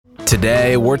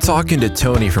Today, we're talking to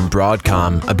Tony from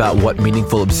Broadcom about what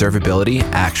meaningful observability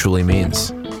actually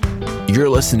means. You're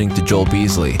listening to Joel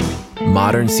Beasley,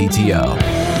 Modern CTO.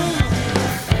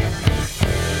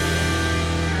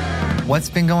 What's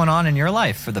been going on in your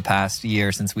life for the past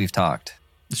year since we've talked?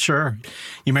 Sure.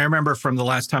 You may remember from the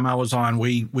last time I was on,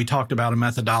 we talked about a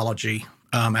methodology.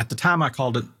 At the time, I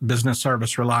called it business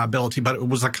service reliability, but it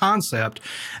was a concept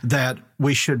that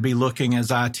we should be looking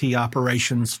as IT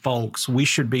operations folks. We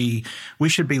should be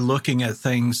looking at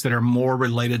things that are more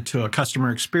related to a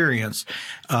customer experience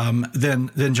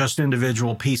than just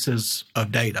individual pieces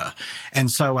of data. And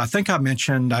so I think I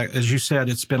mentioned, as you said,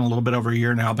 it's been a little bit over a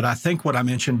year now, but I think what I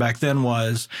mentioned back then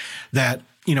was that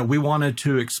we wanted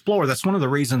to explore. That's one of the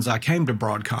reasons I came to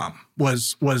Broadcom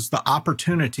was the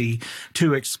opportunity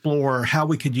to explore how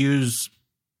we could use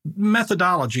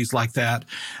methodologies like that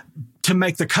to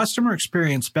make the customer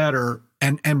experience better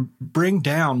and bring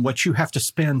down what you have to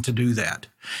spend to do that.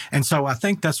 And so I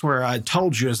think that's where I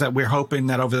told you is that we're hoping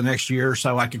that over the next year or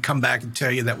so, I could come back and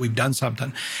tell you that we've done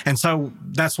something. And so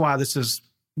that's why this is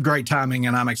great timing,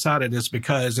 and I'm excited, is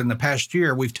because in the past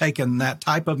year, we've taken that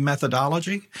type of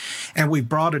methodology and we've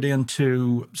brought it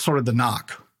into sort of the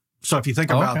NOC. So if you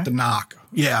think about the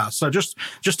NOC, so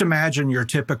just imagine your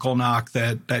typical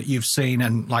NOC that you've seen,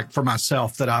 and like for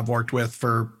myself that I've worked with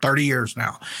for 30 years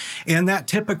now. In that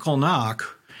typical NOC,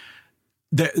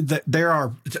 there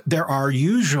are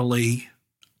usually,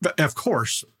 of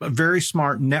course, very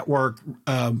smart network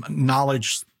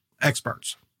knowledge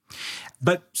experts.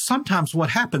 But sometimes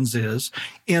what happens is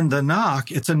in the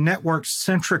NOC, it's a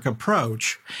network-centric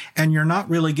approach, and you're not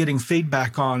really getting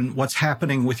feedback on what's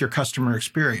happening with your customer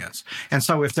experience. And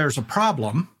so if there's a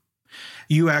problem,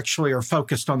 you actually are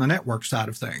focused on the network side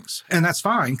of things. And that's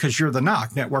fine because you're the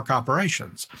NOC, network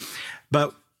operations.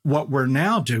 But what we're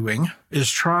now doing is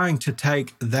trying to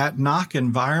take that NOC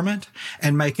environment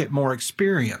and make it more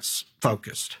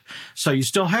experience-focused. So you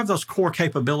still have those core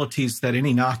capabilities that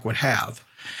any NOC would have.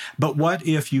 But what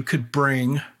if you could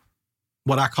bring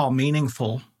what I call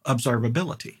meaningful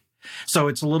observability? So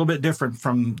it's a little bit different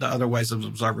from the other ways of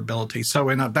observability.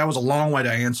 So that was a long way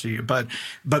to answer you. But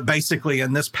basically,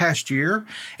 in this past year,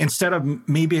 instead of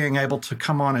me being able to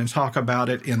come on and talk about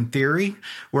it in theory,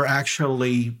 we're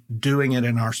actually doing it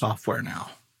in our software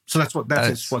now. So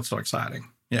that's what's so exciting.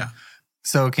 Yeah.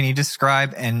 So can you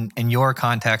describe, in your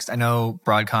context, I know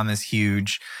Broadcom is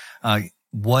huge.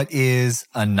 What is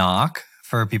a NOC?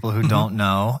 For people who don't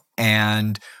know,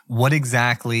 and what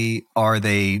exactly are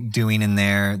they doing in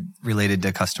there related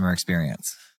to customer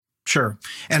experience? Sure.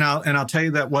 And I'll tell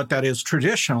you what that is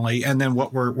traditionally, and then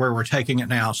where we're taking it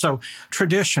now. So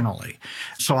traditionally,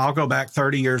 I'll go back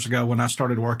 30 years ago when I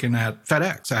started working at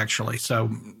FedEx, actually. So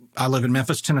I live in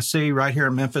Memphis, Tennessee. Right here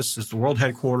in Memphis is the world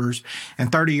headquarters.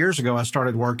 And 30 years ago, I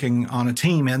started working on a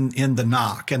team in the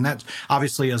NOC, and that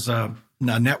obviously is a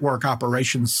network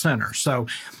operations center. So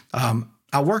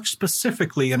I work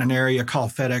specifically in an area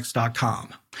called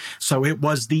FedEx.com. So it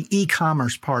was the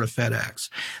e-commerce part of FedEx.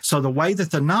 So the way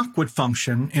that the NOC would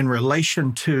function in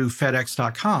relation to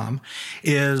FedEx.com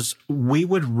is we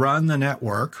would run the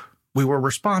network. We were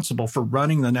responsible for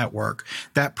running the network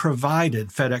that provided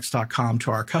FedEx.com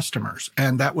to our customers.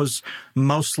 And that was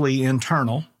mostly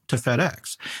internal to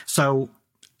FedEx. So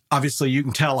obviously, you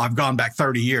can tell I've gone back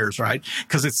 30 years, right?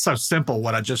 Because it's so simple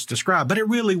what I just described, but it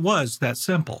really was that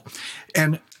simple.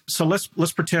 And so let's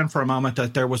pretend for a moment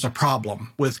that there was a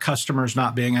problem with customers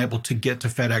not being able to get to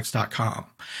FedEx.com.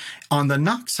 On the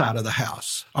NOC side of the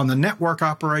house, on the network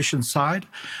operations side,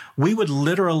 we would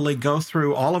literally go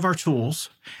through all of our tools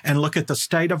and look at the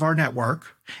state of our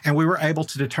network. And we were able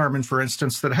to determine, for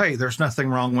instance, that, hey, there's nothing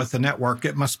wrong with the network.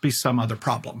 It must be some other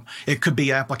problem. It could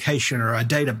be application or a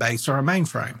database or a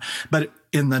mainframe. But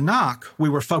in the NOC, we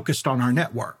were focused on our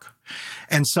network.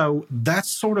 And so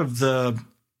that's sort of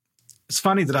it's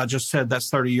funny that I just said that's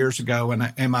 30 years ago.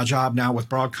 And in my job now with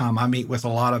Broadcom, I meet with a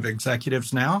lot of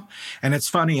executives now. And it's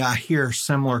funny, I hear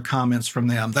similar comments from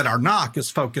them that our NOC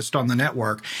is focused on the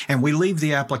network and we leave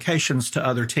the applications to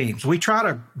other teams. We try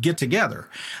to get together,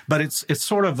 but it's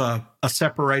sort of a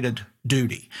separated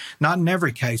duty. Not in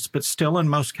every case, but still in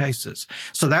most cases.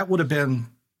 So that would have been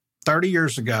 30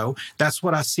 years ago. That's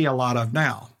what I see a lot of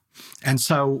now. And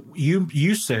so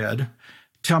you said,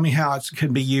 tell me how it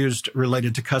can be used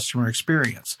related to customer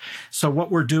experience. So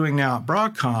what we're doing now at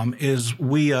Broadcom is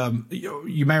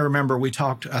you may remember we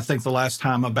talked, I think the last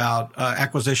time about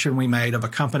acquisition we made of a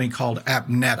company called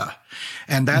AppNeta.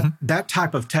 And that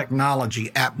type of technology,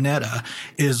 AppNeta,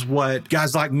 is what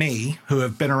guys like me who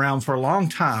have been around for a long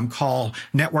time call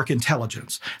network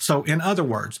intelligence. So in other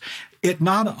words, it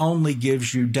not only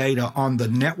gives you data on the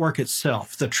network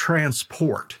itself, the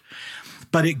transport,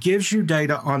 but it gives you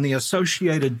data on the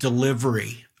associated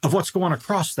delivery of what's going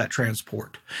across that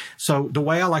transport. So the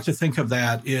way I like to think of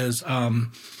that is,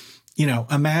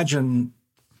 imagine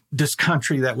this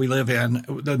country that we live in,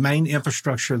 the main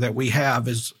infrastructure that we have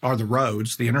are the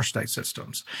roads, the interstate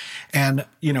systems. And,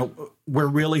 we're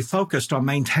really focused on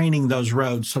maintaining those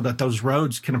roads so that those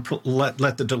roads can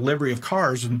let the delivery of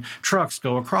cars and trucks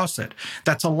go across it.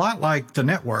 That's a lot like the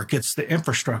network. It's the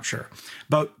infrastructure.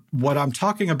 But what I'm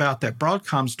talking about that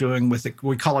Broadcom's doing with it,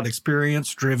 we call it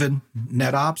experience-driven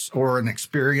NetOps or an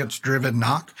experience-driven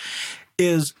NOC,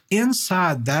 is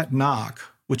inside that NOC,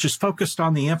 which is focused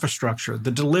on the infrastructure,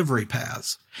 the delivery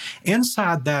paths.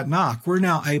 Inside that NOC, we're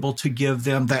now able to give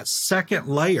them that second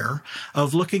layer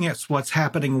of looking at what's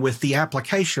happening with the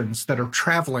applications that are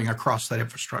traveling across that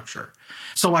infrastructure.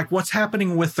 So like what's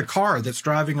happening with the car that's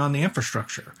driving on the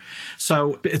infrastructure.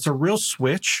 So it's a real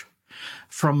switch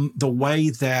from the way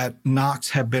that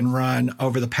NOCs have been run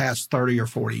over the past 30 or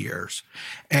 40 years.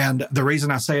 And the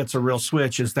reason I say it's a real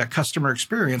switch is that customer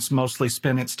experience mostly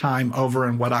spend its time over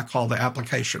in what I call the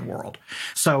application world.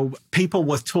 So people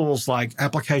with tools like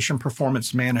application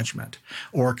performance management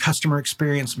or customer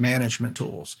experience management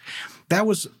tools, that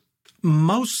was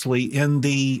mostly in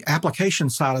the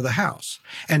application side of the house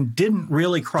and didn't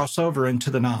really cross over into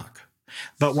the NOC.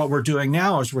 But what we're doing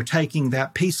now is we're taking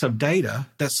that piece of data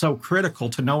that's so critical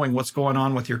to knowing what's going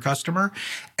on with your customer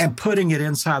and putting it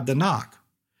inside the NOC.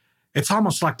 It's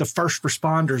almost like the first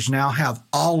responders now have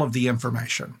all of the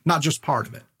information, not just part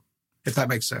of it, if that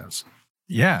makes sense.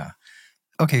 Yeah.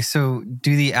 Okay, so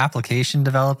do the application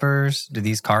developers, do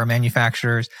these car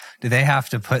manufacturers, do they have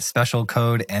to put special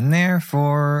code in there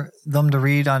for them to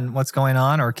read on what's going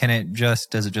on? Or does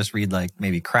it just read like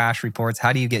maybe crash reports?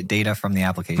 How do you get data from the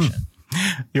application?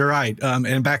 You're right.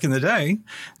 And back in the day,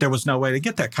 there was no way to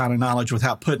get that kind of knowledge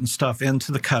without putting stuff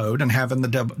into the code and having the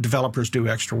developers do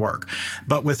extra work.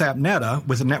 But with AppNeta,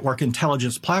 with a network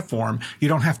intelligence platform, you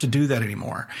don't have to do that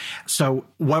anymore. So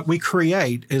what we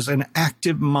create is an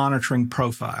active monitoring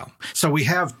profile. So we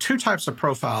have two types of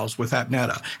profiles with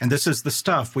AppNeta, and this is the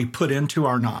stuff we put into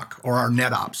our NOC or our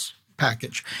NetOps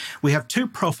package. We have two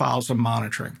profiles of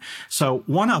monitoring. So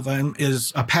one of them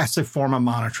is a passive form of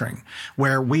monitoring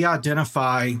where we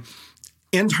identify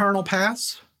internal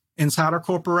paths inside our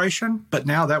corporation, but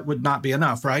now that would not be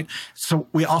enough, right? So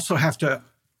we also have to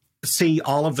see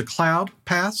all of the cloud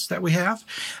paths that we have,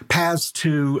 paths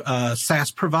to SaaS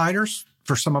providers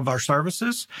for some of our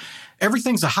services.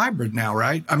 Everything's a hybrid now,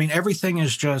 right? I mean, everything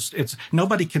is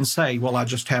nobody can say, well, I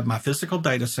just have my physical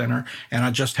data center and I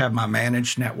just have my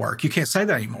managed network. You can't say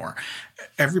that anymore.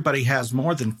 Everybody has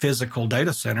more than physical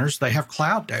data centers. They have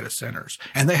cloud data centers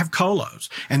and they have colos.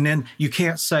 And then you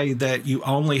can't say that you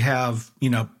only have,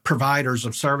 providers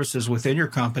of services within your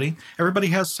company. Everybody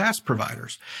has SaaS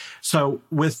providers. So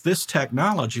with this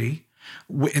technology,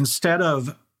 instead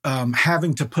of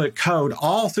having to put code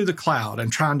all through the cloud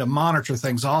and trying to monitor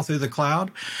things all through the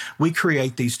cloud, we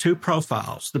create these two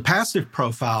profiles. The passive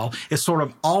profile is sort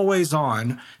of always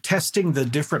on testing the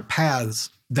different paths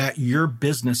that your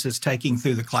business is taking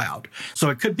through the cloud.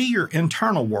 So it could be your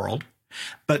internal world,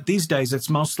 but these days it's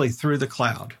mostly through the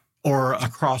cloud. Or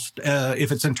across,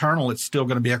 if it's internal, it's still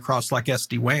going to be across like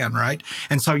SD-WAN, right?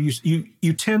 And so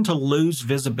you tend to lose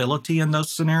visibility in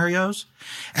those scenarios.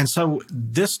 And so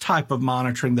this type of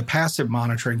monitoring, the passive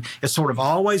monitoring, is sort of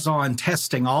always on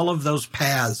testing all of those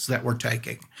paths that we're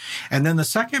taking. And then the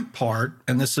second part,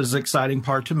 and this is the exciting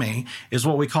part to me, is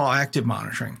what we call active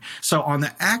monitoring. So on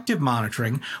the active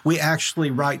monitoring, we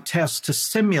actually write tests to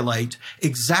simulate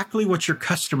exactly what your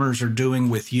customers are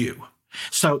doing with you.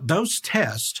 So those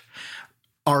tests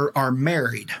are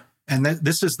married. And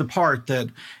this is the part that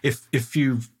if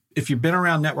you've been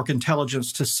around network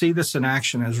intelligence, to see this in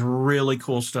action is really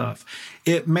cool stuff.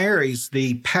 It marries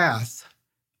the path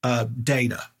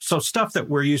data. So stuff that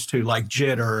we're used to like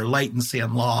jitter, latency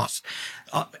and loss,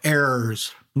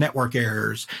 errors, network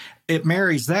errors. It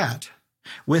marries that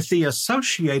with the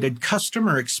associated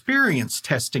customer experience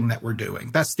testing that we're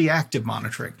doing. That's the active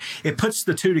monitoring. It puts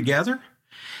the two together.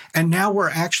 And now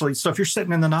so if you're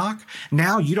sitting in the NOC,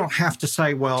 now you don't have to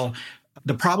say, well,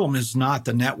 the problem is not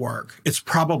the network. It's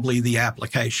probably the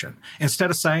application. Instead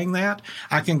of saying that,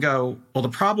 I can go, well, the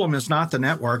problem is not the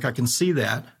network. I can see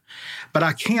that. But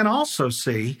I can also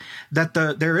see that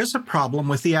there is a problem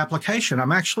with the application.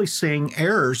 I'm actually seeing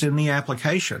errors in the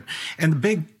application. And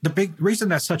the big reason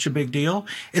that's such a big deal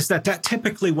is that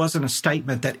typically wasn't a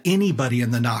statement that anybody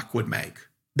in the NOC would make.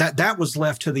 That was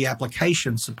left to the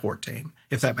application support team,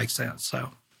 if that makes sense.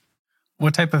 So,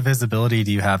 What type of visibility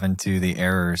do you have into the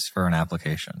errors for an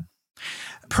application?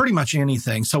 Pretty much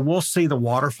anything. So we'll see the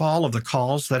waterfall of the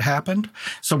calls that happened.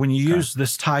 So when you use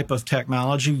this type of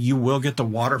technology, you will get the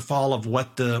waterfall of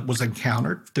what was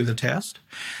encountered through the test.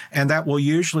 And that will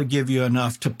usually give you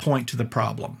enough to point to the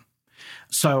problem.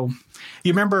 So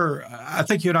you remember, I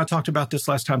think you and I talked about this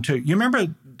last time too. You remember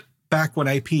back when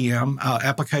APM,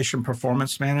 application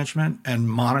performance management and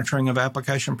monitoring of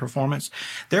application performance,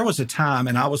 there was a time,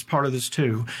 and I was part of this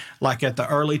too, like at the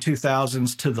early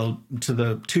 2000s to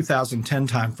the 2010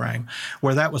 timeframe,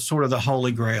 where that was sort of the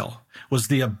holy grail, was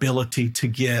the ability to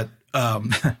get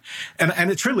and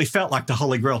it truly felt like the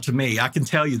holy grail to me. I can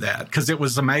tell you that because it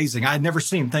was amazing. I had never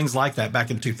seen things like that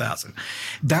back in 2000.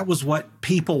 That was what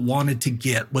people wanted to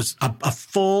get, was a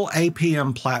full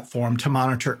APM platform to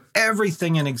monitor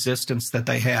everything in existence that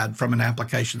they had from an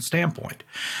application standpoint.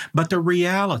 But the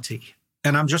reality,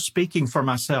 and I'm just speaking for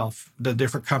myself, the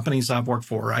different companies I've worked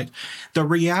for, right? The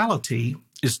reality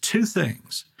is two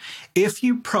things. If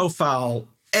you profile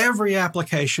every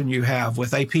application you have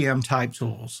with APM type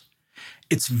tools,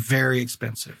 it's very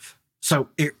expensive. So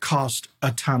it costs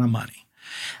a ton of money.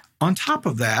 On top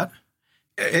of that,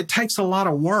 it takes a lot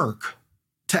of work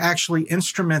to actually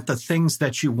instrument the things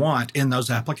that you want in those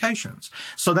applications.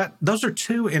 So that those are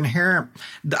two inherent,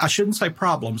 I shouldn't say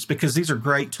problems, because these are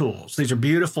great tools. These are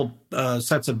beautiful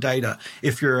sets of data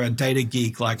if you're a data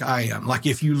geek like I am. Like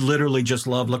if you literally just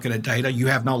love looking at data, you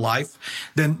have no life,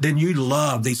 then you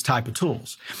love these type of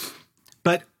tools.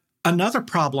 But another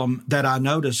problem that I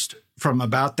noticed from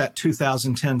about that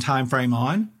 2010 timeframe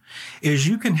on is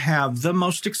you can have the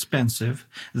most expensive,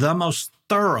 the most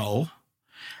thorough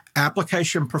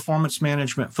application performance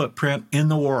management footprint in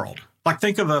the world. Like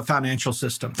think of a financial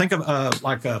system. Think of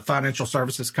like a financial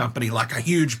services company, like a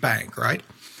huge bank, right?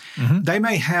 Mm-hmm. They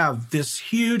may have this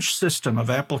huge system of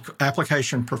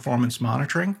application performance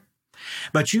monitoring,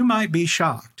 but you might be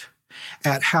shocked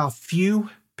at how few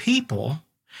people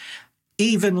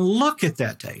even look at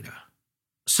that data.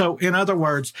 So in other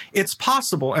words, it's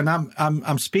possible, and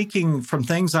I'm speaking from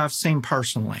things I've seen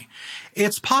personally,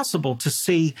 it's possible to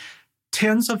see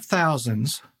tens of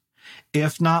thousands,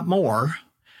 if not more,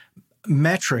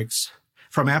 metrics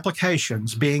from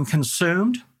applications being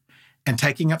consumed and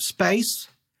taking up space,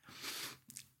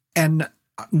 and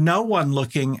no one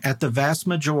looking at the vast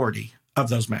majority of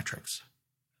those metrics.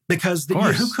 Because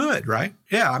who could, right?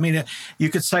 Yeah, I mean, you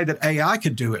could say that AI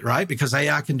could do it, right? Because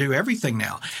AI can do everything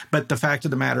now. But the fact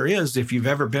of the matter is, if you've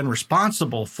ever been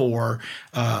responsible for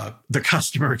the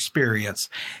customer experience,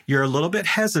 you're a little bit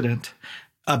hesitant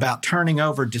about turning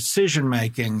over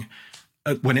decision-making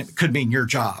when it could mean your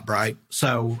job, right?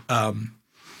 So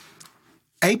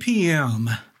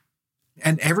APM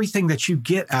and everything that you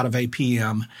get out of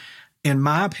APM, in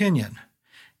my opinion,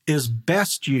 is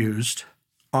best used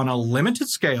on a limited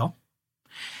scale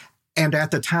and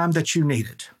at the time that you need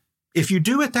it. If you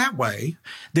do it that way,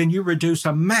 then you reduce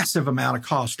a massive amount of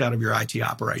cost out of your IT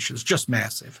operations, just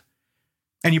massive.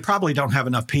 And you probably don't have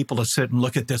enough people to sit and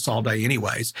look at this all day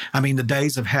anyways. I mean, the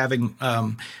days of having,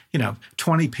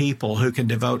 20 people who can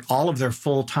devote all of their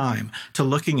full time to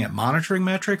looking at monitoring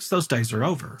metrics, those days are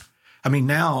over. I mean,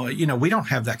 now, we don't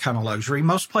have that kind of luxury.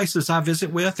 Most places I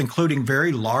visit with, including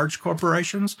very large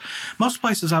corporations, most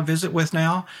places I visit with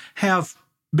now have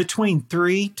between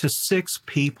 3 to 6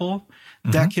 people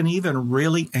that can even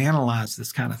really analyze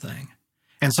this kind of thing.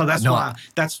 And so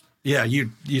that's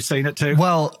you've seen it too?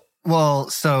 Well,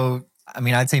 so, I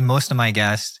mean, I'd say most of my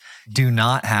guests do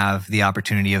not have the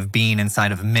opportunity of being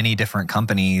inside of many different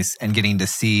companies and getting to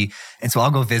see. And so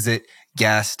I'll go visit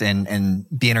guests and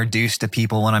be introduced to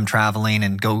people when I'm traveling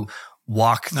and go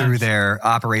walk through their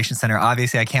operations center.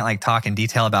 Obviously, I can't talk in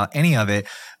detail about any of it,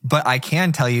 but I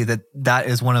can tell you that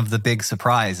is one of the big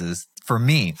surprises for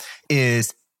me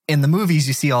is in the movies,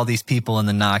 you see all these people in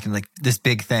the NOC and this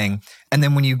big thing. And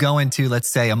then when you go into, let's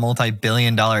say, a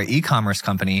multi-billion-dollar e-commerce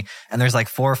company and there's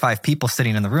 4 or 5 people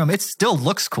sitting in the room, it still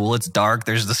looks cool. It's dark.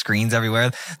 There's the screens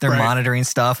everywhere. They're monitoring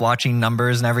stuff, watching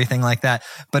numbers and everything like that.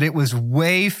 But it was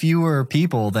way fewer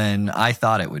people than I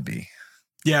thought it would be.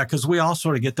 Yeah, because we all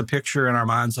sort of get the picture in our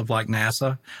minds of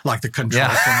NASA, like the control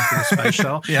center for the space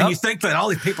shuttle. And you think that all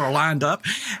these people are lined up.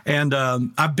 And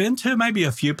I've been to maybe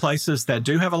a few places that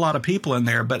do have a lot of people in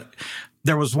there. But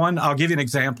there was one, I'll give you an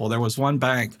example. There was one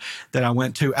bank that I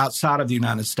went to outside of the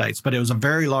United States, but it was a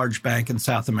very large bank in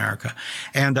South America.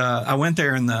 And I went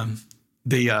there and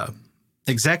the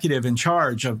executive in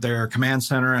charge of their command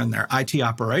center and their IT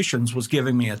operations was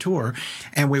giving me a tour,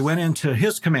 and we went into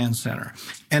his command center,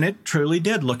 and it truly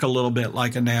did look a little bit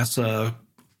like a NASA,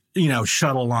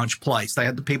 shuttle launch place. They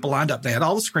had the people lined up. They had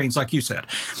all the screens, like you said.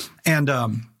 And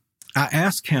I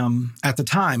asked him at the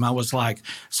time, I was like,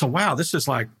 so wow, this is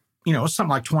like, it's something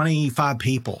like 25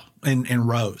 people in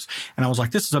rows. And I was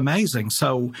like, this is amazing.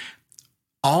 So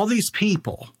all these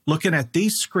people looking at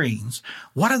these screens,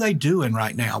 what are they doing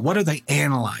right now? What are they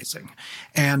analyzing?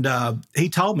 And he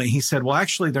told me, he said, well,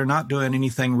 actually, they're not doing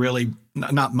anything really,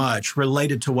 not much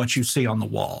related to what you see on the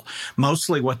wall.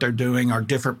 Mostly what they're doing are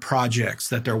different projects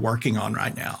that they're working on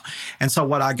right now. And so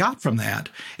what I got from that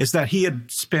is that he had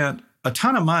spent a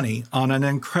ton of money on an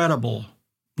incredible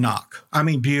NOC. I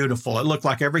mean, beautiful. It looked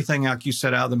like everything like you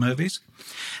said out of the movies.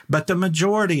 But the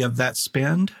majority of that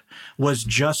spend was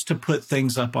just to put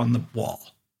things up on the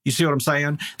wall. You see what I'm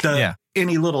saying?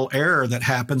 Any little error that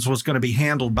happens was going to be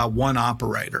handled by one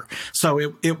operator. So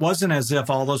it wasn't as if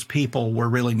all those people were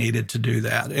really needed to do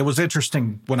that. It was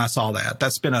interesting when I saw that.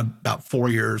 That's been about 5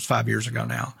 years ago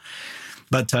now.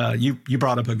 But you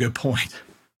brought up a good point.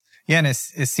 Yeah, and it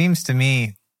seems to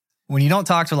me, when you don't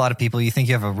talk to a lot of people, you think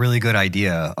you have a really good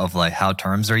idea of like how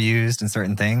terms are used and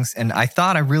certain things. And I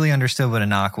thought I really understood what a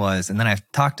NOC was. And then I've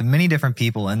talked to many different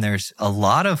people and there's a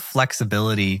lot of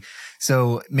flexibility.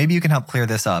 So maybe you can help clear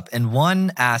this up. In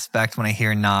one aspect, when I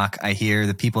hear NOC, I hear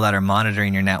the people that are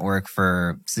monitoring your network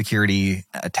for security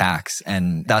attacks.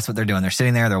 And that's what they're doing. They're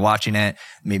sitting there, they're watching it.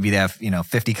 Maybe they have,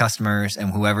 50 customers and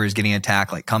whoever is getting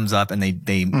attacked like comes up and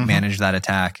they manage that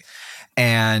attack.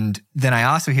 And then I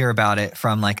also hear about it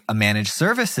from like a managed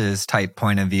services type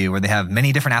point of view where they have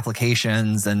many different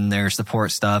applications and their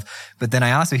support stuff. But then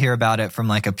I also hear about it from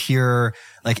like a pure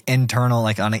like internal,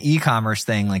 like on an e-commerce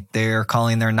thing, like they're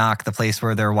calling their NOC the place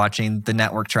where they're watching the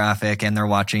network traffic and they're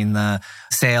watching the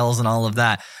sales and all of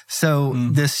that. So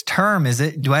this term,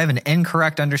 do I have an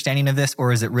incorrect understanding of this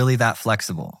or is it really that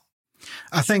flexible?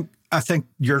 I think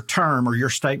your term or your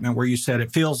statement where you said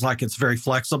it feels like it's very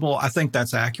flexible, I think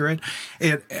that's accurate.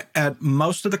 At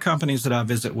most of the companies that I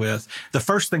visit with, the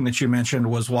first thing that you mentioned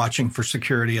was watching for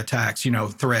security attacks,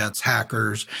 threats,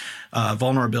 hackers,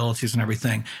 vulnerabilities and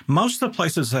everything. Most of the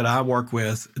places that I work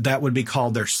with, that would be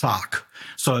called their SOC.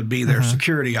 So it'd be their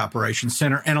security operations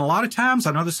center. And a lot of times,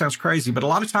 I know this sounds crazy, but a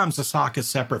lot of times the SOC is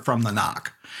separate from the NOC.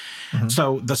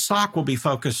 So the SOC will be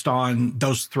focused on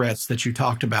those threats that you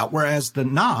talked about, whereas the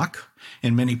NOC,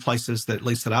 in many places that at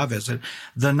least that I visit,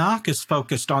 the NOC is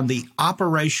focused on the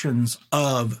operations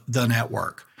of the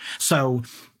network. So,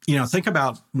 think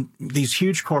about these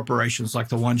huge corporations like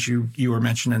the ones you were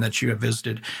mentioning that you have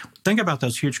visited. Think about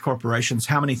those huge corporations,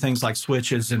 how many things like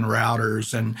switches and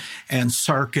routers and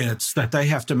circuits that they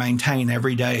have to maintain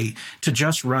every day to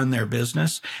just run their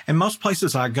business. And most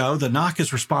places I go, the NOC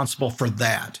is responsible for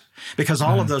that. Because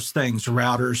all of those things,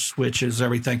 routers, switches,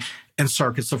 everything, and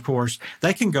circuits, of course,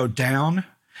 they can go down.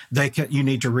 You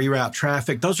need to reroute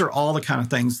traffic. Those are all the kind of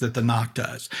things that the NOC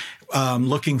does.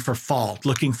 Looking for fault,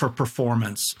 looking for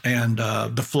performance, and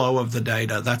the flow of the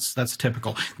data. That's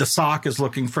typical. The SOC is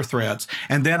looking for threats.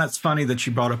 And then it's funny that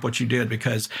you brought up what you did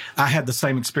because I had the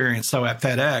same experience. So at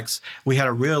FedEx, we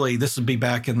had this would be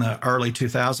back in the early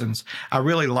 2000s. I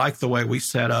really liked the way we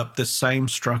set up this same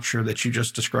structure that you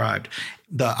just described.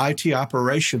 The IT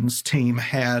operations team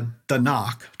had the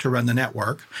NOC to run the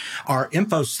network. Our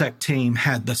InfoSec team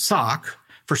had the SOC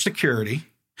for security.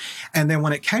 And then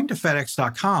when it came to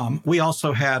FedEx.com, we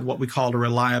also had what we called a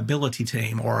reliability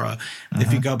team, or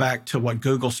if you go back to what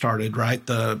Google started, right,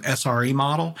 the SRE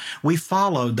model, we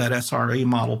followed that SRE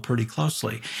model pretty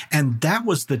closely. And that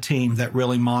was the team that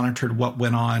really monitored what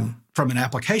went on from an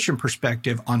application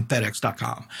perspective on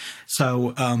FedEx.com.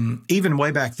 So even way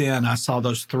back then, I saw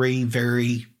those three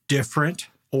very different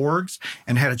orgs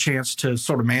and had a chance to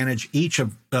sort of manage each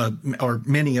of or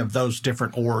many of those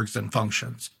different orgs and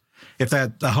functions.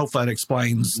 I hope that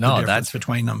explains the difference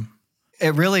between them.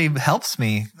 It really helps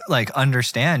me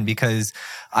understand because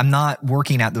I'm not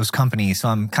working at those companies. So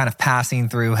I'm kind of passing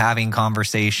through, having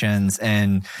conversations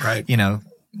and,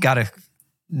 got to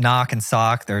NOC and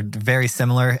SOC. They're very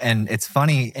similar. And it's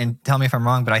funny, and tell me if I'm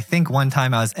wrong, but I think one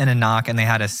time I was in a NOC and they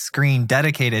had a screen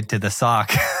dedicated to the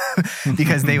SOC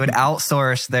because they would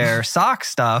outsource their SOC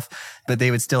stuff, but they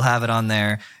would still have it on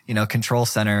their, control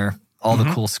center, all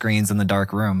the cool screens in the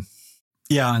dark room.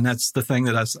 Yeah, and that's the thing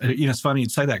that it's funny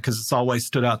you'd say that because it's always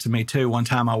stood out to me too. One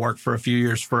time I worked for a few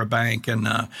years for a bank and,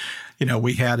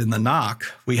 we had in the NOC,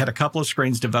 we had a couple of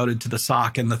screens devoted to the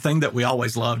SOC. And the thing that we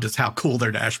always loved is how cool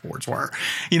their dashboards were.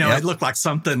 It looked like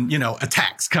something,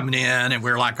 attacks coming in and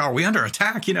we're like, are we under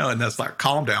attack? And that's like,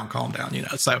 calm down.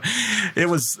 So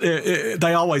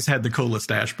they always had the coolest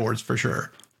dashboards for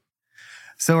sure.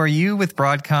 So are you with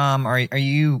Broadcom? Are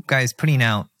you guys putting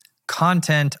out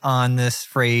content on this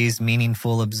phrase,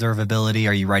 meaningful observability?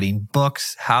 Are you writing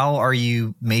books? How are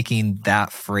you making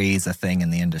that phrase a thing in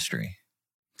the industry?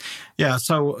 Yeah,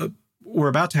 so we're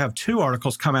about to have 2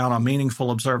 articles come out on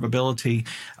meaningful observability,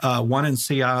 one in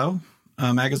CIO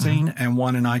magazine and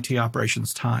one in IT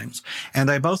Operations Times. And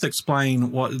they both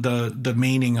explain what the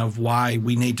meaning of why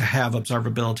we need to have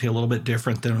observability a little bit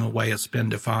different than the way it's been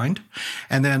defined.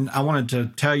 And then I wanted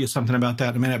to tell you something about that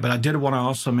in a minute, but I did want to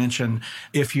also mention,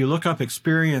 if you look up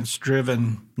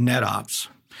experience-driven NetOps,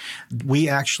 we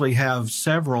actually have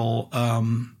several.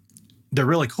 They're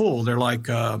really cool. They're like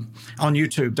on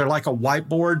YouTube. They're like a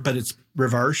whiteboard, but it's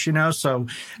reverse, So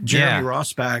Jeremy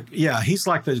Rossback, he's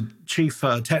like the chief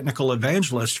technical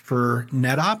evangelist for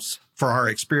NetOps, for our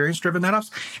experience-driven NetOps,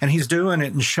 and he's doing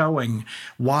it and showing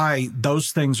why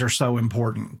those things are so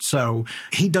important. So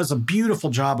he does a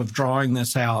beautiful job of drawing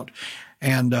this out,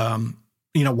 and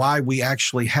why we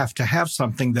actually have to have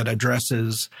something that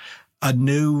addresses a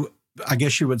new, I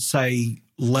guess you would say,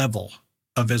 level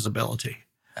of visibility.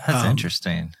 That's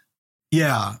interesting.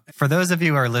 Yeah. For those of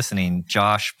you who are listening,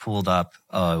 Josh pulled up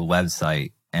a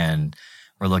website and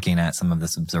we're looking at some of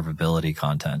this observability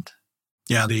content.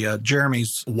 Yeah, the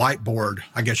Jeremy's whiteboard,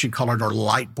 I guess you'd call it, or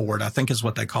light board, I think is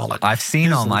what they call it. I've seen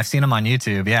them. I've seen them on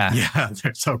YouTube, yeah. Yeah,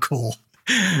 they're so cool.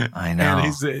 I know.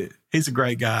 And he's a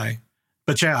great guy.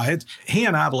 But yeah, he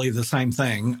and I believe the same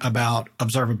thing about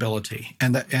observability.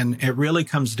 And it really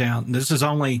comes down,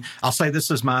 I'll say this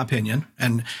is my opinion,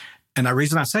 and the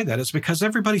reason I say that is because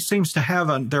everybody seems to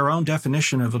have their own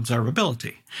definition of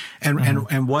observability.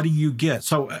 And what do you get?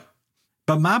 So,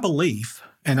 but my belief,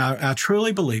 and I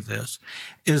truly believe this,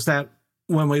 is that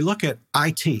when we look at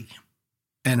IT,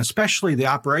 and especially the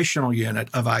operational unit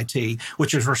of IT,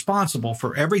 which is responsible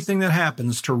for everything that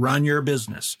happens to run your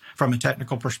business from a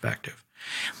technical perspective,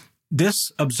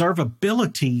 this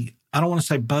observability, I don't want to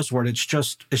say buzzword. It's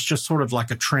just sort of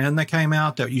like a trend that came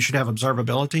out that you should have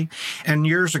observability. And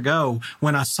years ago,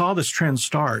 when I saw this trend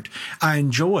start, I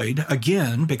enjoyed,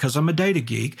 again, because I'm a data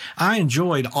geek, I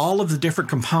enjoyed all of the different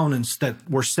components that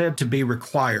were said to be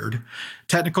required,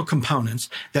 technical components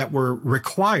that were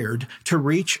required to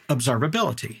reach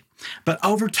observability. But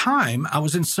over time, I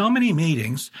was in so many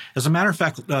meetings. As a matter of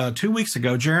fact, 2 weeks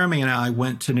ago, Jeremy and I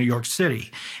went to New York City,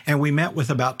 and we met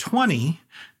with about 20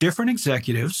 different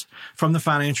executives from the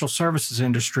financial services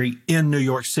industry in New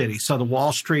York City. So the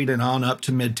Wall Street and on up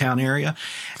to Midtown area.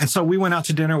 And so we went out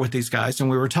to dinner with these guys and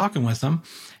we were talking with them.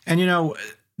 And,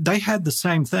 they had the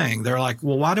same thing. They're like,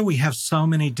 well, why do we have so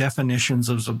many definitions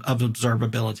of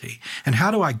observability? And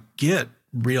how do I get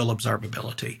real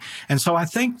observability? And so I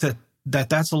think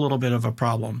that's a little bit of a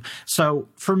problem. So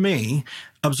for me,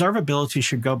 observability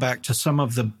should go back to some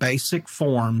of the basic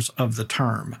forms of the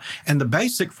term. And the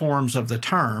basic forms of the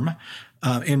term,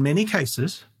 in many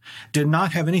cases, did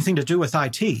not have anything to do with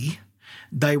IT.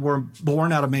 They were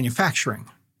born out of manufacturing.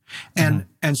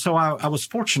 And so I was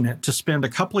fortunate to spend a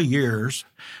couple of years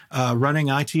running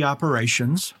IT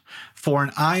operations for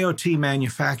an IoT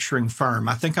manufacturing firm.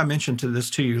 I think I mentioned this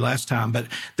to you last time, but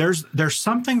there's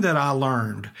something that I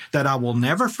learned that I will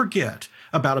never forget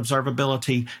about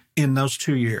observability in those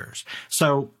 2 years.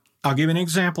 So I'll give you an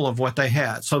example of what they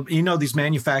had. So, these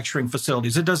manufacturing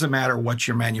facilities, it doesn't matter what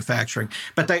you're manufacturing,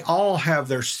 but they all have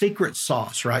their secret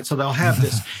sauce, right? So they'll have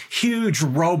this huge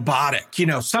robotic,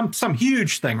 some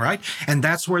huge thing, right? And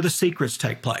that's where the secrets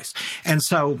take place. And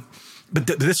so, but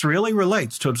this really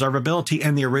relates to observability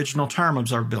and the original term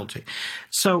observability.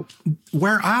 So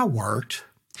where I worked,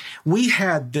 we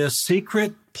had this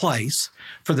secret place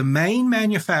for the main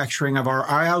manufacturing of our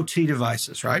IoT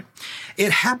devices, right?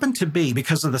 It happened to be,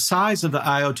 because of the size of the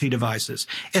IoT devices,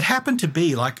 it happened to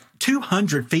be like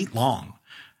 200 feet long.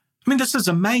 I mean, this is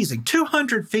amazing.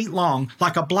 200 feet long,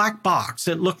 like a black box.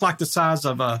 It looked like the size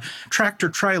of a tractor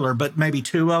trailer, but maybe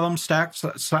 2 of them stacked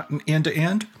end to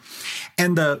end.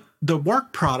 And the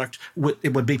work product,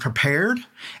 it would be prepared,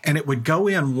 and it would go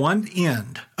in one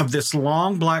end of this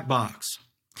long black box.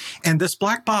 And this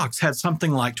black box had something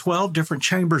like 12 different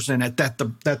chambers in it that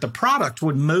the product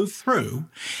would move through.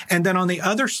 And then on the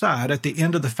other side, at the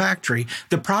end of the factory,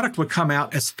 the product would come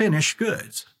out as finished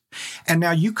goods. And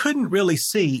now you couldn't really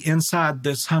see inside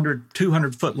this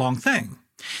 200 foot long thing.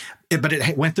 But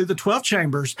it went through the 12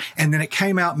 chambers, and then it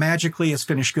came out magically as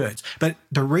finished goods. But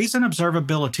the reason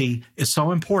observability is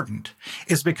so important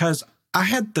is because I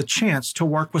had the chance to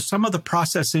work with some of the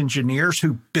process engineers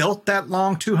who built that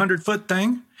long 200-foot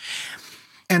thing,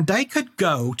 and they could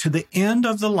go to the end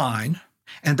of the line,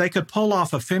 and they could pull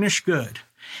off a finished good,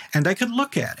 and they could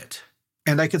look at it,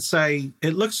 and they could say,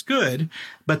 it looks good,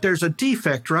 but there's a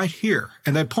defect right here.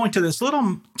 And they point to this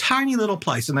tiny little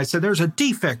place, and they say, there's a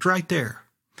defect right there.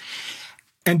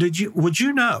 And would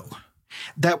you know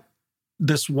that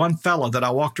this one fellow that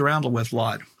I walked around with a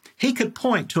lot, he could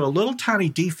point to a little tiny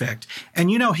defect, and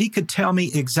he could tell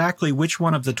me exactly which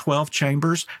one of the 12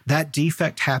 chambers that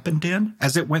defect happened in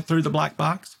as it went through the black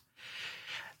box.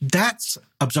 That's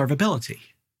observability.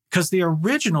 Because the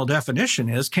original definition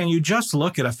is, can you just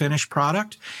look at a finished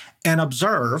product and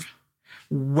observe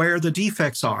where the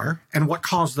defects are and what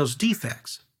caused those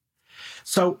defects?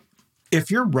 So if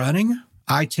you're running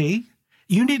IT,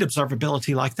 you need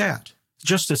observability like that.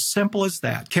 Just as simple as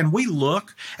that. Can we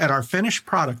look at our finished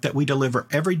product that we deliver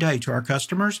every day to our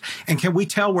customers, and can we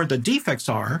tell where the defects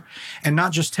are, and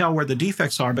not just tell where the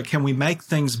defects are, but can we make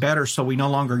things better so we no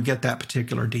longer get that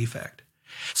particular defect?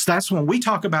 So that's when we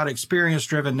talk about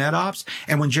experience-driven NetOps,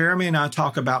 and when Jeremy and I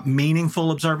talk about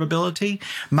meaningful observability,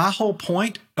 my whole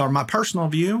point, or my personal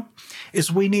view,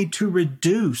 is we need to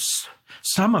reduce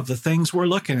some of the things we're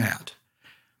looking at.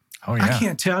 Oh, yeah. I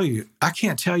can't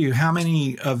tell you how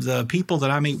many of the people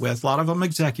that I meet with, a lot of them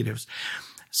executives,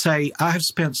 say, I have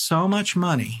spent so much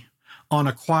money on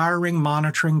acquiring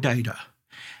monitoring data.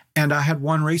 And I had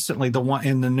one recently, the one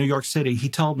in the New York City, he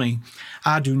told me,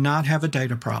 I do not have a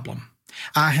data problem.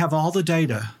 I have all the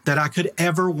data that I could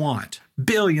ever want,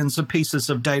 billions of pieces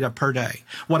of data per day.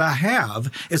 What I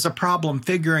have is a problem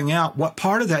figuring out what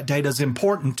part of that data is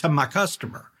important to my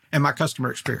customer and my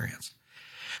customer experience.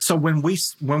 So when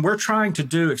we're trying to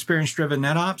do experience-driven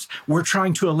NetOps, we're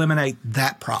trying to eliminate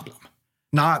that problem.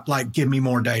 Not like, give me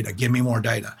more data, give me more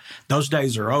data. Those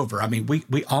days are over. I mean,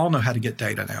 we all know how to get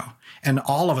data now, and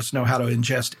all of us know how to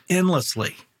ingest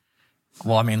endlessly.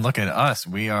 Well, I mean, look at us.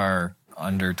 We are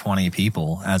under 20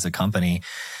 people as a company,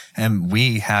 and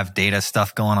we have data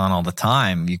stuff going on all the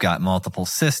time. You've got multiple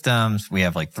systems. We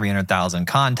have like 300,000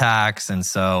 contacts. And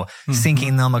so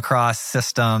syncing them across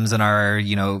systems and our,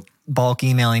 bulk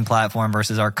emailing platform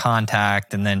versus our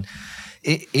contact. And then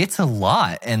it's a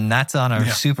lot. And that's on a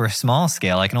super small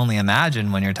scale. I can only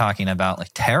imagine when you're talking about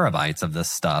like terabytes of this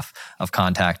stuff, of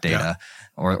contact data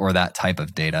or that type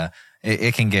of data.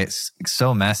 It can get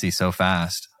so messy so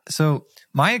fast. So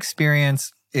my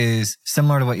experience is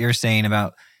similar to what you're saying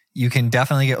about you can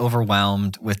definitely get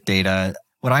overwhelmed with data.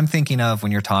 What I'm thinking of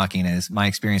when you're talking is my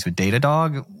experience with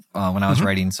Datadog when I was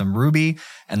writing some Ruby,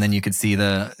 and then you could see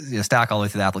the stack all the way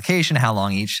through the application, how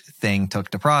long each thing took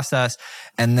to process.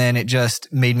 And then it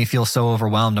just made me feel so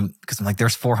overwhelmed because I'm like,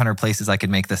 there's 400 places I could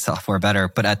make this software better.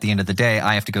 But at the end of the day,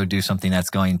 I have to go do something that's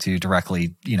going to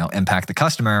directly, impact the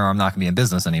customer, or I'm not going to be in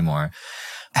business anymore.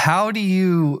 How do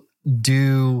you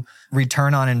do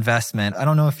return on investment? I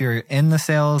don't know if you're in the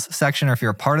sales section or if you're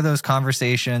a part of those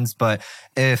conversations, but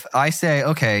if I say,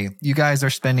 okay, you guys are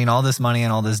spending all this money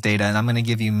and all this data, and I'm going to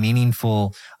give you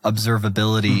meaningful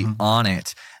observability on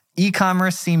it.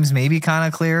 E-commerce seems maybe kind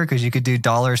of clear because you could do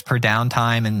dollars per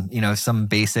downtime and, some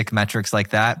basic metrics like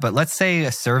that. But let's say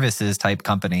a services type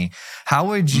company, how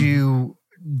would you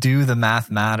do the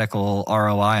mathematical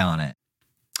ROI on it?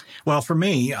 Well, for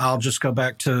me, I'll just go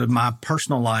back to my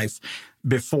personal life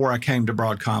before I came to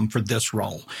Broadcom for this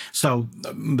role. So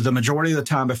the majority of the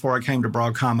time before I came to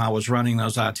Broadcom, I was running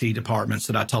those IT departments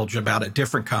that I told you about at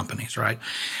different companies, right?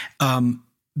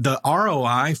 The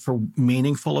ROI for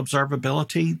meaningful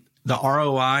observability, the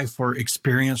ROI for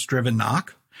experience-driven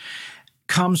NOC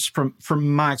comes from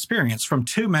my experience from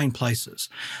two main places.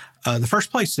 The first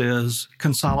place is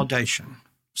consolidation.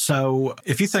 So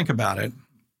if you think about it,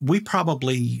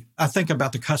 I think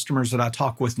about the customers that I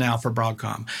talk with now for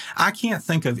Broadcom. I can't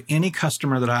think of any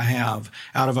customer that I have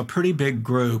out of a pretty big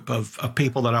group of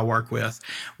people that I work with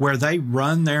where they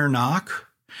run their NOC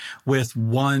with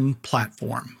one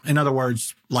platform. In other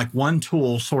words, like one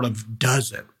tool sort of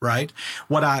does it, right?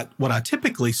 What I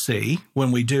typically see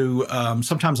when we do,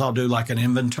 sometimes I'll do like an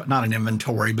inventory, not an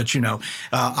inventory, but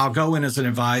I'll go in as an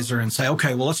advisor and say,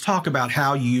 okay, well, let's talk about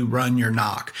how you run your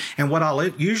NOC. And what I'll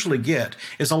usually get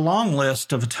is a long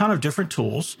list of a ton of different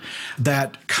tools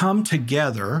that come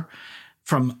together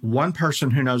from one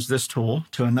person who knows this tool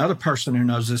to another person who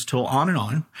knows this tool, on and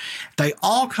on. They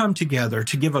all come together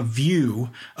to give a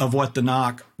view of what the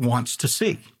NOC wants to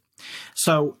see.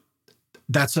 So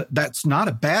that's not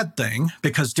a bad thing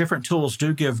because different tools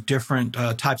do give different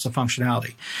types of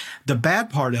functionality. The bad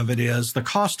part of it is the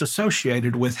cost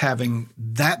associated with having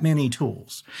that many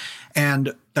tools.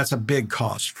 And that's a big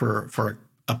cost for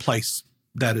a place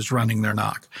that is running their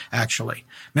NOC, actually.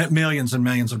 Millions and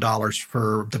millions of dollars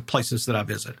for the places that I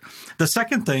visit. The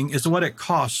second thing is what it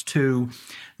costs to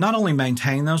not only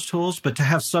maintain those tools, but to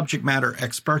have subject matter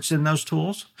experts in those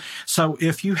tools. So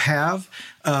if you have,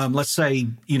 let's say,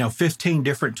 15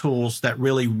 different tools that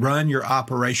really run your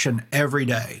operation every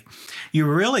day, you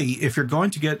really, if you're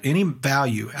going to get any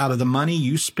value out of the money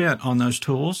you spent on those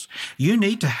tools, you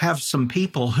need to have some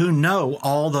people who know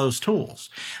all those tools.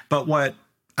 But what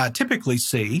I typically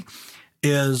see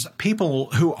is people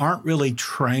who aren't really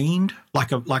trained,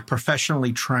 like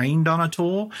professionally trained on a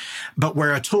tool, but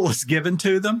where a tool is given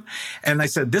to them. And they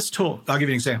said, this tool, I'll give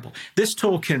you an example. This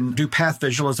tool can do path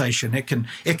visualization. It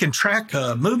can track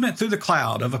movement through the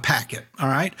cloud of a packet. All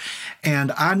right.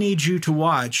 And I need you to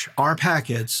watch our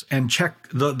packets and check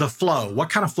the flow. What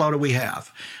kind of flow do we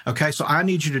have? Okay. So I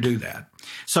need you to do that.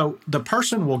 So the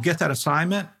person will get that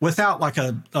assignment without like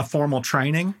a formal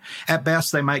training. At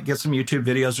best, they might get some YouTube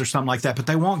videos or something like that, but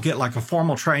they won't get like a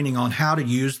formal training on how to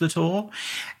use the tool.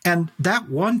 And that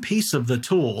one piece of the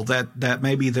tool that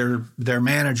maybe their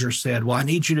manager said, well, I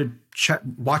need you to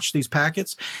watch these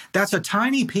packets. That's a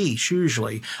tiny piece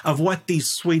usually of what these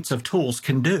suites of tools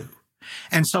can do.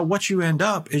 And so what you end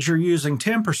up is you're using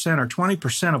 10% or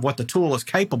 20% of what the tool is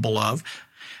capable of,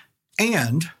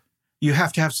 and you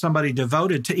have to have somebody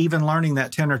devoted to even learning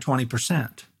that 10 or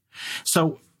 20%.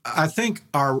 So I think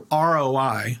our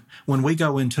ROI, when we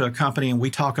go into a company and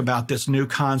we talk about this new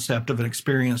concept of an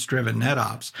experience-driven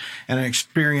NetOps and an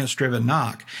experience-driven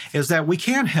NOC, is that we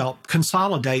can help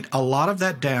consolidate a lot of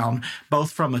that down,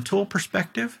 both from a tool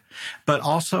perspective, but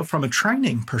also from a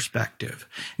training perspective.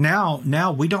 Now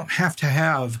we don't have to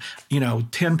have,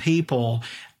 10 people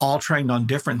all trained on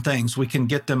different things. We can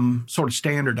get them sort of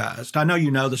standardized. I know you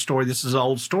know the story. This is an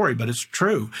old story, but it's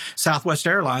true. Southwest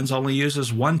Airlines only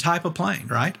uses one type of plane,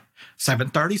 right?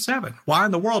 737. Why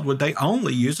in the world would they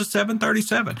only use a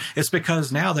 737? It's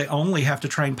because now they only have to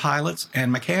train pilots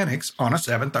and mechanics on a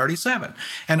 737.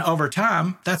 And over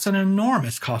time, that's an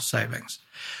enormous cost savings.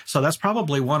 So that's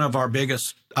probably one of our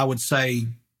biggest, I would say,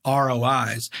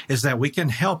 ROIs, is that we can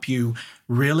help you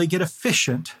really get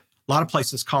efficient. A lot of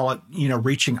places call it,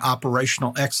 reaching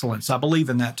operational excellence. I believe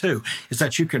in that too, is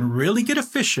that you can really get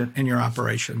efficient in your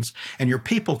operations and your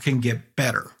people can get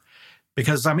better.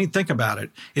 Because, think about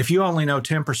it. If you only know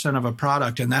 10% of a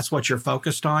product and that's what you're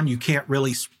focused on, you can't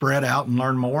really spread out and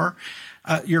learn more.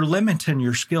 You're limiting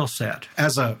your skill set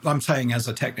as a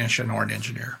technician or an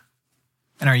engineer.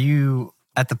 And are you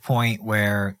at the point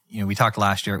where, we talked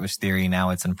last year, it was theory,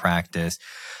 now it's in practice,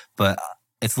 but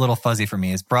it's a little fuzzy for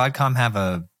me. Does Broadcom have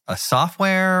a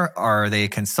software? Are they a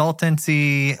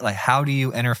consultancy? Like, how do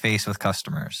you interface with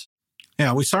customers?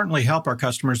 Yeah, we certainly help our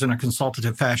customers in a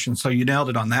consultative fashion. So you nailed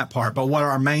it on that part. But what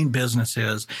our main business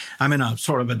is, I'm in a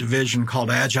sort of a division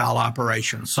called Agile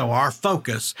Operations. So our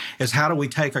focus is how do we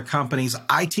take a company's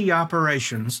IT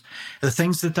operations, the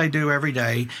things that they do every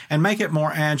day, and make it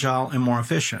more agile and more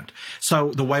efficient.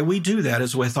 So the way we do that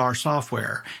is with our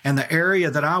software. And the area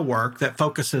that I work that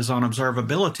focuses on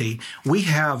observability, we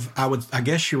have, I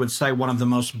guess you would say, one of the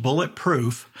most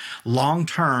bulletproof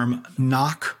long-term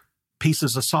NOC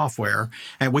pieces of software,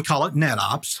 and we call it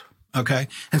NetOps. Okay.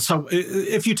 And so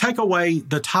if you take away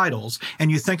the titles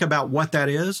and you think about what that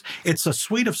is, it's a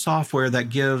suite of software that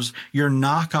gives your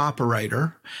NOC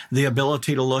operator the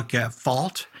ability to look at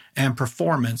fault and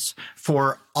performance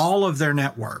for all of their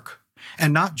network.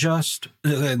 And not just,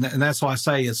 and that's why I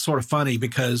say it's sort of funny,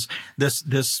 because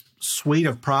this suite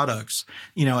of products,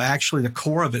 actually the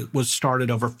core of it was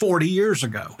started over 40 years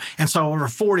ago. And so over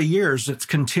 40 years, it's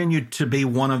continued to be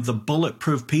one of the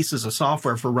bulletproof pieces of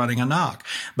software for running a NOC.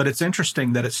 But it's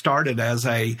interesting that it started as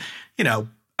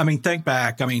think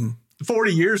back,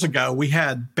 40 years ago, we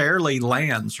had barely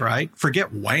LANs, right?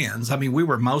 Forget WANs. We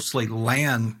were mostly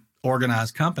LAN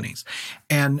organized companies.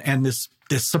 And this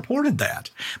supported that.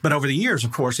 But over the years,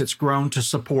 of course, it's grown to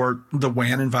support the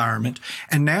WAN environment.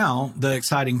 And now the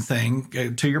exciting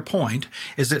thing, to your point,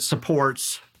 is it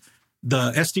supports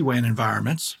the SD-WAN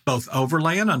environments, both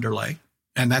overlay and underlay.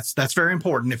 And that's very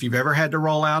important. If you've ever had to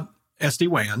roll out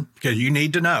SD-WAN, because you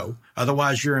need to know,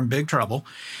 otherwise you're in big trouble.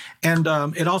 And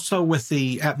it also, with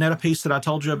the AppNeta piece that I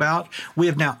told you about, we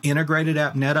have now integrated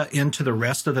AppNeta into the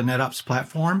rest of the NetOps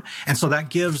platform. And so that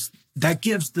gives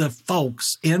the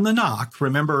folks in the NOC,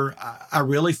 remember, I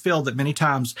really feel that many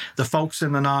times the folks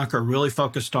in the NOC are really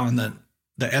focused on the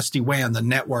SD-WAN, the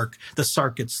network, the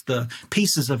circuits, the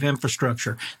pieces of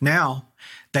infrastructure. Now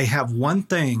they have one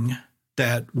thing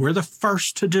that we're the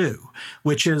first to do,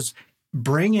 which is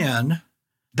bring in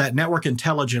that network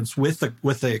intelligence with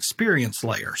the experience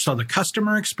layer. So the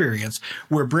customer experience,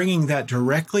 we're bringing that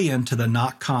directly into the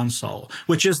NOC console,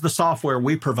 which is the software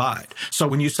we provide. So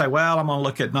when you say, well, I'm going to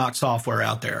look at NOC software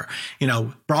out there,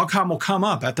 Broadcom will come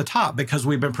up at the top because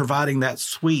we've been providing that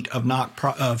suite of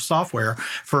NOC of software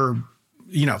for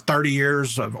 30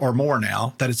 years or more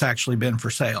now that it's actually been for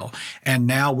sale. And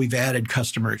now we've added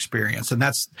customer experience. And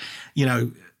that's,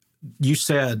 you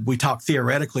said we talked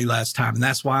theoretically last time, and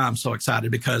that's why I'm so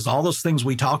excited, because all those things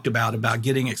we talked about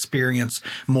getting experience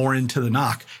more into the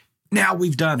NOC, now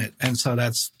we've done it. And so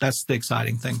that's the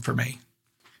exciting thing for me.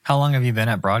 How long have you been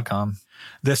at Broadcom?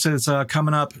 This is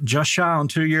coming up just shy on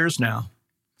 2 years now.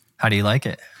 How do you like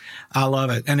it? I love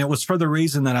it. And it was for the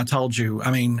reason that I told you.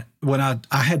 I mean, when I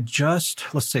had just,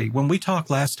 when we talked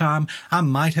last time, I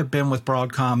might have been with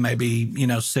Broadcom maybe,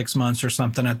 6 months or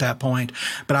something at that point.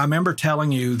 But I remember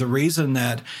telling you the reason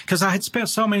that, because I had spent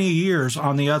so many years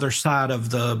on the other side of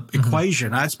the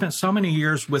equation. I'd spent so many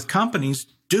years with companies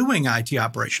doing IT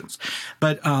operations.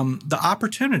 But the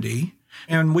opportunity,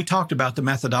 and we talked about the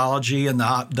methodology and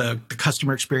the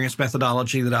customer experience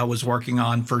methodology that I was working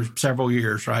on for several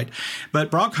years, right?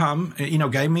 But Broadcom,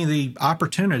 gave me the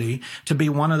opportunity to be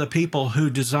one of the people who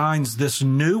designs this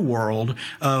new world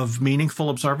of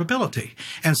meaningful observability.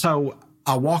 And so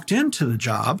I walked into the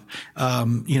job,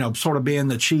 sort of being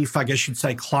the chief, I guess you'd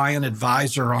say, client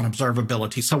advisor on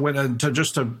observability. So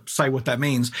just to say what that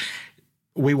means,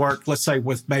 we work, let's say,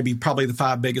 with probably the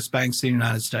 5 biggest banks in the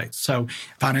United States, so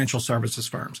financial services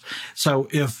firms. So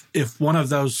if one of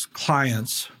those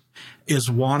clients is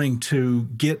wanting to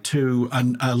get to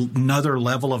another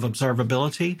level of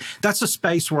observability, that's a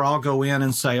space where I'll go in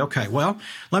and say, okay, well,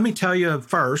 let me tell you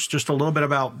first just a little bit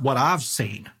about what I've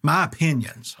seen, my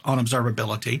opinions on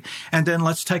observability, and then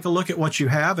let's take a look at what you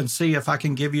have and see if I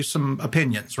can give you some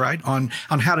opinions, right, on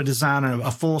how to design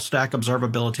a full stack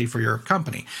observability for your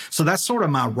company. So that's sort of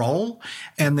my role.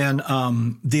 And then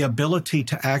the ability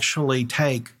to actually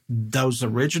take those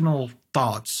original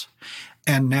thoughts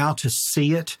and now to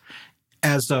see it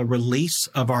as a release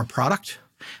of our product.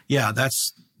 Yeah,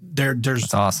 that's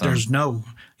awesome. There's no,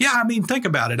 think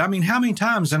about it. How many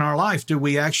times in our life do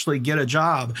we actually get a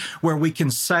job where we can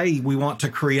say we want to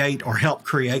create or help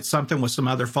create something with some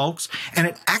other folks, and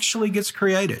it actually gets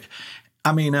created?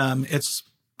 It's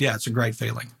a great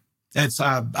feeling.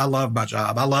 I love my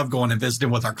job. I love going and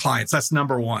visiting with our clients. That's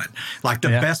number one. Like the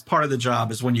best part of the job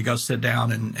is when you go sit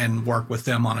down and work with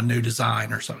them on a new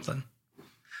design or something.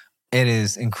 It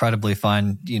is incredibly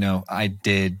fun. I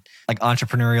did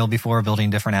entrepreneurial before, building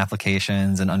different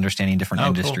applications and understanding different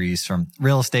industries from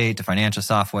real estate to financial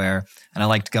software. And I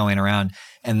liked going around.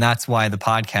 And that's why the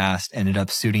podcast ended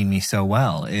up suiting me so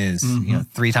well is,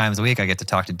 3 times a week, I get to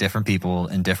talk to different people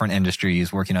in different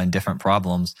industries working on different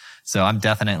problems. So I'm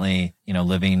definitely,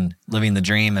 living the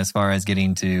dream as far as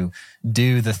getting to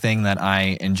do the thing that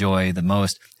I enjoy the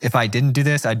most. If I didn't do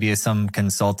this, I'd be some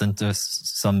consultant of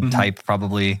some type,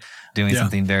 probably doing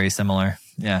something very similar.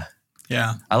 Yeah.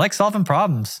 Yeah. I like solving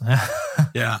problems.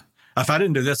 Yeah. If I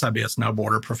didn't do this, I'd be a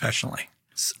snowboarder professionally.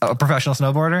 A professional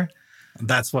snowboarder?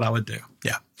 That's what I would do.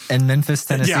 Yeah. In Memphis,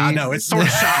 Tennessee? Yeah, I know. It's sort of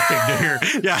shocking to hear.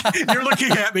 Yeah. You're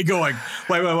looking at me going,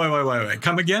 wait.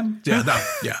 Come again? Yeah. No.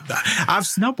 Yeah. I've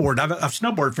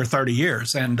snowboarded for 30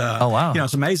 years. And, oh, wow.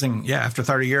 It's amazing. Yeah. After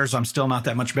 30 years, I'm still not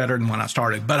that much better than when I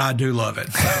started, but I do love it.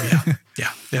 So,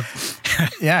 yeah. Yep.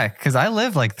 Yeah. Cause I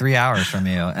live 3 hours from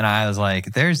you. And I was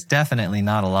like, there's definitely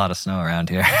not a lot of snow around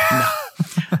here.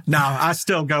 No, I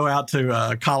still go out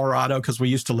to Colorado because we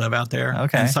used to live out there.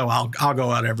 Okay. And so I'll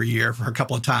go out every year for a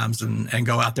couple of times and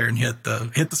go out there and hit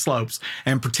the slopes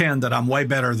and pretend that I'm way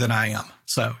better than I am.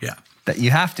 So, yeah. That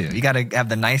you have to. You got to have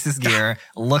the nicest gear,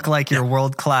 look like you're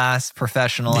world-class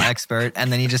professional expert,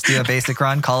 and then you just do a basic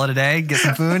run, call it a day, get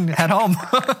some food, head home.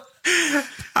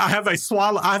 I have a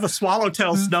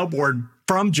swallowtail snowboard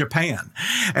from Japan,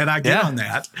 and I get on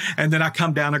that, and then I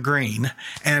come down a green,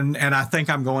 and I think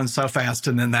I'm going so fast,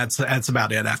 and then that's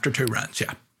about it after 2 runs.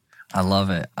 Yeah, I love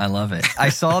it. I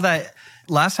saw that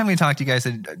last time we talked, you guys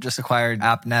had just acquired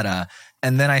AppNeta,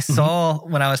 and then I saw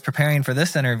when I was preparing for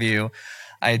this interview,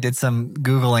 I did some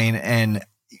Googling, and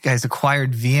you guys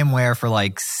acquired VMware for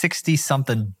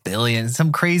 60-something billion,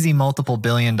 some crazy multiple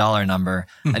 $billion number.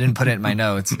 I didn't put it in my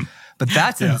notes, but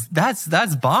that's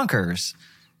bonkers.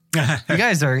 You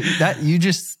guys you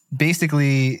just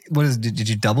basically, did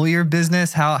you double your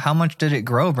business? How much did it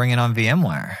grow bringing on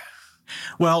VMware?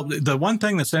 Well, the one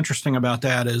thing that's interesting about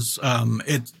that is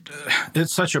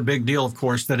it's such a big deal, of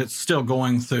course, that it's still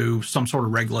going through some sort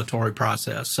of regulatory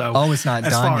process. So, it's not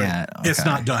done yet. Okay. It's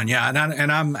not done yet,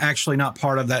 and I'm actually not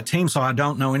part of that team, so I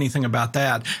don't know anything about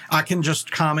that. I can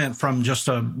just comment from just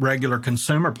a regular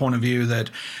consumer point of view that,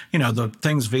 the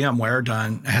things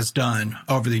VMware has done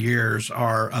over the years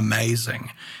are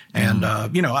amazing, and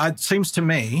it seems to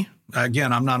me.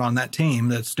 Again, I'm not on that team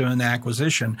that's doing the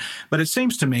acquisition, but it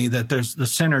seems to me that there's the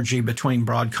synergy between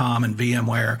Broadcom and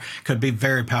VMware could be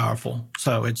very powerful.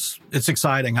 So it's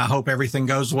exciting. I hope everything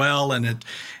goes well and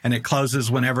it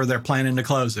closes whenever they're planning to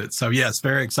close it. So yes,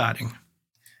 very exciting.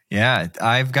 Yeah,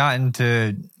 I've gotten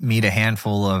to meet a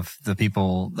handful of the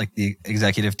people, like the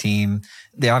executive team.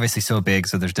 They're obviously so big,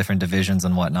 so there's different divisions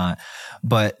and whatnot.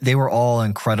 But they were all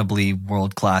incredibly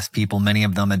world-class people. Many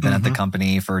of them had been at the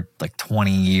company for like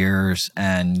 20 years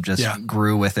and just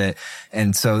grew with it.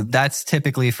 And so that's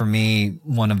typically for me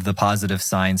one of the positive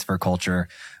signs for culture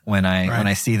when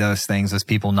I see those things, those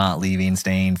people not leaving,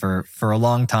 staying for a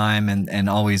long time and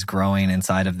always growing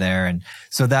inside of there. And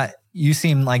so that you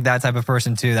seem like that type of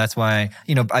person too. That's why,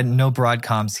 I know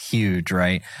Broadcom's huge,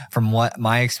 right? From what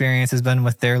my experience has been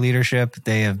with their leadership,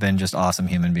 they have been just awesome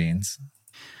human beings.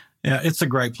 Yeah, it's a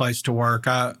great place to work.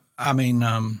 I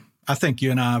think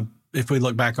you and I, if we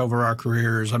look back over our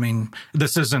careers,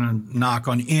 this isn't a knock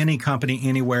on any company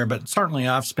anywhere, but certainly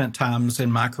I've spent times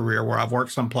in my career where I've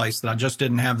worked someplace that I just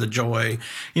didn't have the joy,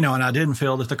 and I didn't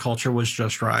feel that the culture was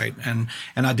just right, and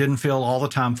I didn't feel all the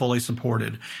time fully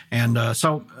supported. And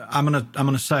so I'm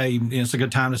gonna say it's a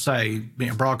good time to say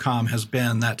Broadcom has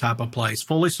been that type of place,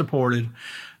 fully supported.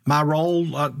 My role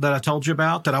that I told you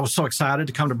about, that I was so excited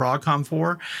to come to Broadcom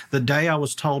for, the day I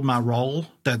was told my role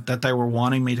that they were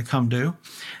wanting me to come do,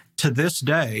 to this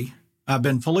day, I've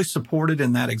been fully supported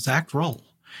in that exact role.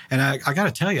 And I got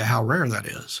to tell you how rare that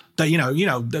is.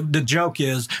 That, the joke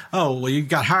is, oh, well, you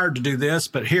got hired to do this,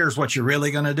 but here's what you're really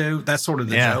going to do. That's sort of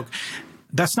the joke.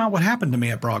 That's not what happened to me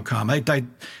at Broadcom.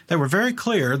 They were very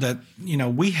clear that,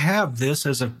 we have this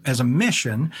as a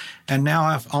mission. And now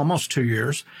I've almost 2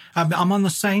 years. I'm on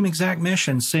the same exact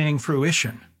mission, seeing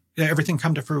fruition. Everything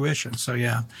come to fruition. So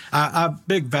yeah, I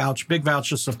big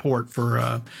vouch of support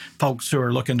for folks who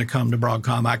are looking to come to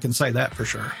Broadcom. I can say that for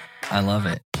sure. I love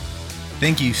it.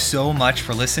 Thank you so much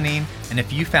for listening. And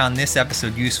if you found this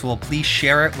episode useful, please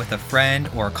share it with a friend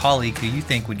or a colleague who you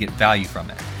think would get value from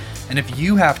it. And if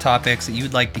you have topics that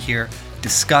you'd like to hear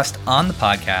discussed on the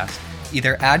podcast,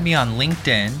 either add me on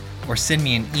LinkedIn or send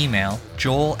me an email,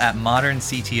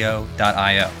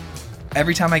 joel@moderncto.io.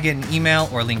 Every time I get an email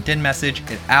or LinkedIn message,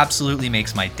 it absolutely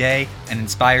makes my day and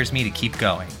inspires me to keep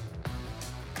going.